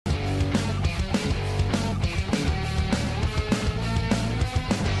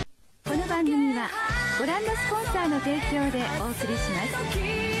ご覧のスポンサーの提供でお送りします。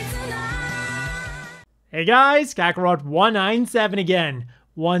 Hey guys, Kakarot197 again.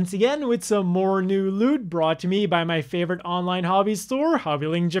 Once again with some more new loot brought to me by my favorite online hobby store,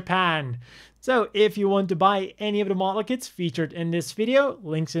 Hobbylink Japan. So if you want to buy any of the model kits featured in this video,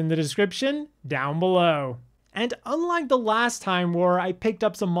 links in the description down below. And unlike the last time where I picked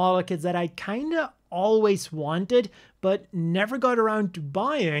up some model kits that I kinda always wanted but never got around to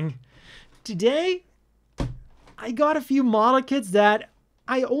buying, today I got a few model kits that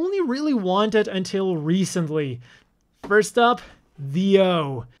I only really wanted until recently. First up, the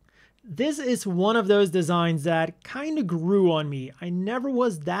O. This is one of those designs that kind of grew on me. I never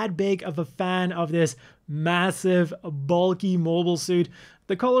was that big of a fan of this massive, bulky mobile suit.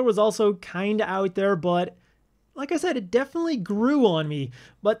 The color was also kind of out there, but like I said, it definitely grew on me.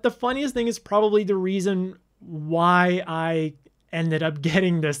 But the funniest thing is probably the reason why I ended up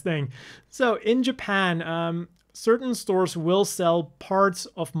getting this thing. So in Japan, certain stores will sell parts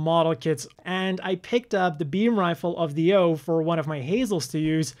of model kits, and I picked up the beam rifle of the O for one of my Hazels to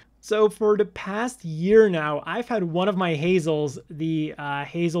use. So for the past year now, I've had one of my Hazels, the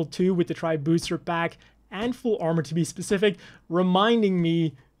Hazel 2 with the tri-booster pack and full armor to be specific, reminding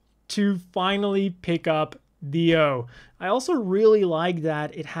me to finally pick up the O. I also really like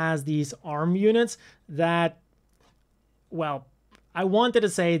that it has these arm units that, well, I wanted to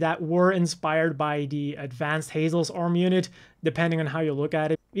say that were inspired by the Advanced Hazel's arm unit, depending on how you look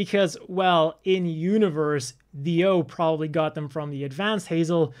at it. Because, well, in universe, the O probably got them from the Advanced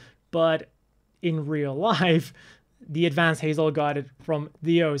Hazel, but in real life, the Advanced Hazel got it from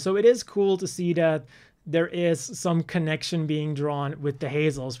the O. So it is cool to see that there is some connection being drawn with the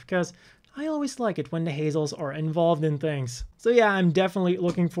Hazels, because I always like it when the Hazels are involved in things. So yeah, I'm definitely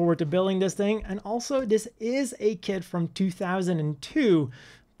looking forward to building this thing. And also, this is a kit from 2002,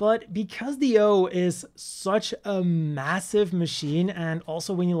 but because the O is such a massive machine, and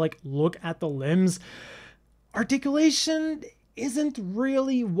also when you like look at the limbs, articulation isn't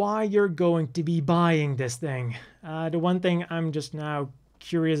really why you're going to be buying this thing. The one thing I'm just now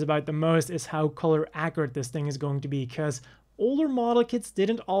curious about the most is how color accurate this thing is going to be, because older model kits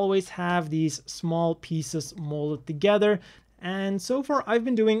didn't always have these small pieces molded together, and so far I've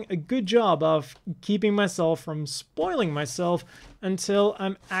been doing a good job of keeping myself from spoiling myself until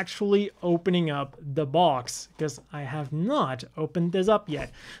I'm actually opening up the box, because I have not opened this up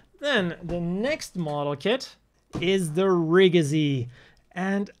yet. Then the next model kit is the Rigazee,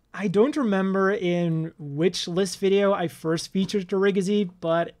 and I don't remember in which list video I first featured the Rigazee,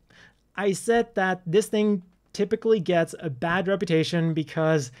 but I said that this thing typically gets a bad reputation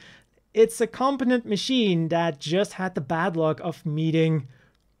because it's a competent machine that just had the bad luck of meeting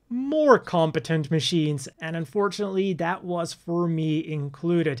more competent machines, and unfortunately that was for me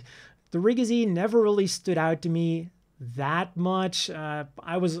included. The Rigazee never really stood out to me that much.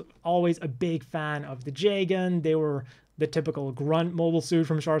 I was always a big fan of the J-Gun. They were the typical grunt mobile suit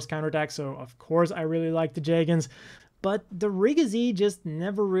from Shar's Counterattack, so of course I really liked the J-Guns. But the Rigazee just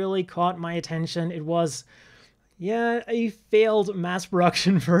never really caught my attention. It was, yeah, a failed mass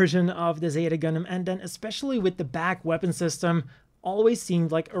production version of the Zeta Gundam, and then especially with the back weapon system, always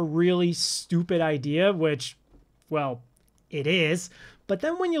seemed like a really stupid idea, which, well, it is. But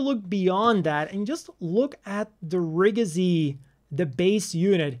then when you look beyond that and just look at the Rigazee, the base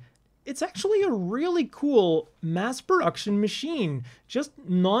unit, it's actually a really cool mass production machine. Just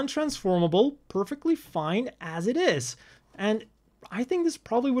non-transformable, perfectly fine as it is. And I think this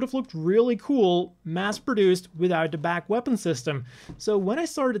probably would have looked really cool mass-produced without the back weapon system. So when I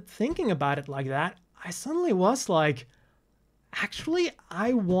started thinking about it like that, I suddenly was like, actually,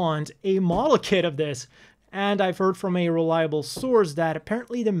 I want a model kit of this. And I've heard from a reliable source that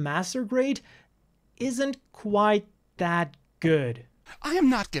apparently the master grade isn't quite that good. I am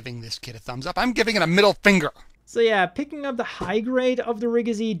not giving this kit a thumbs up. I'm giving it a middle finger. So yeah, picking up the high grade of the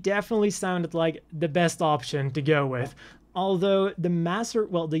Rigazee definitely sounded like the best option to go with. Although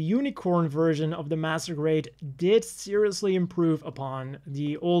the unicorn version of the master grade did seriously improve upon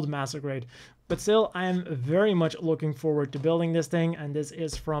the old master grade. But still, I am very much looking forward to building this thing, and this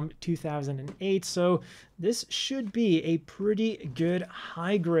is from 2008, so this should be a pretty good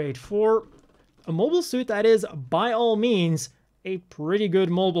high grade for a mobile suit that is, by all means, a pretty good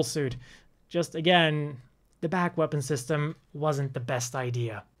mobile suit. Just again, the back weapon system wasn't the best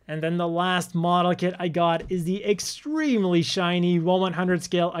idea. And then the last model kit I got is the extremely shiny 1/100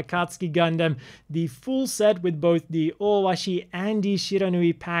 scale Akatsuki Gundam, the full set with both the Owashi and the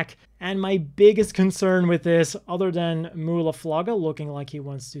Shiranui pack. And my biggest concern with this, other than Mula Flaga looking like he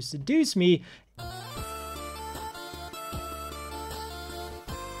wants to seduce me,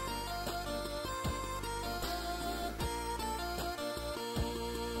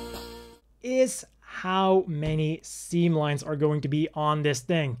 is how many seam lines are going to be on this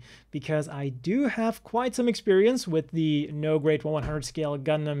thing, because I do have quite some experience with the no grade 1/100 scale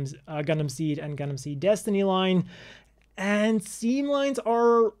Gundam Seed and Gundam Seed Destiny line, and seam lines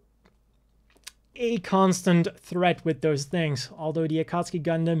are a constant threat with those things. Although the Akatsuki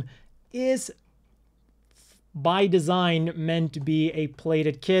Gundam is by design meant to be a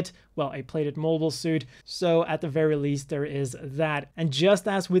plated kit, well, a plated mobile suit, so at the very least there is that. And just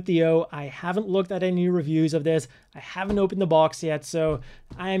as with the O, I haven't looked at any reviews of this, I haven't opened the box yet, so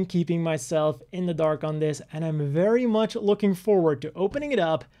I am keeping myself in the dark on this, and I'm very much looking forward to opening it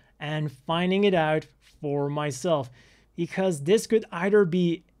up and finding it out for myself, because this could either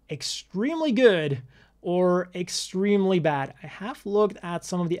be extremely good or extremely bad. I have looked at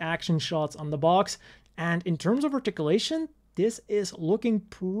some of the action shots on the box, and in terms of articulation, this is looking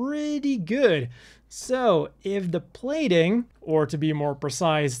pretty good. So if the plating, or to be more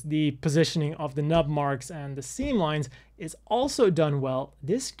precise, the positioning of the nub marks and the seam lines is also done well,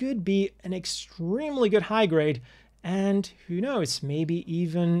 this could be an extremely good high grade. And who knows, maybe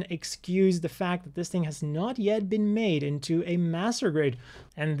even excuse the fact that this thing has not yet been made into a master grade.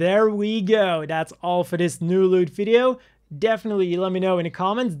 And there we go. That's all for this new loot video. Definitely let me know in the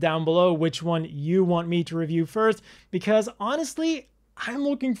comments down below which one you want me to review first, because honestly, I'm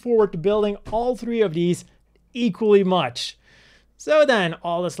looking forward to building all three of these equally much. So then,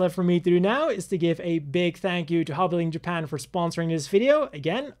 all that's left for me to do now is to give a big thank you to Hobbyling Japan for sponsoring this video.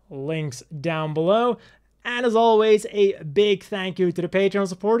 Again, links down below. And as always, a big thank you to the Patreon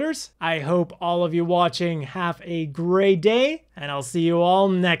supporters. I hope all of you watching have a great day, and I'll see you all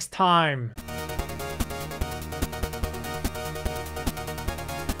next time.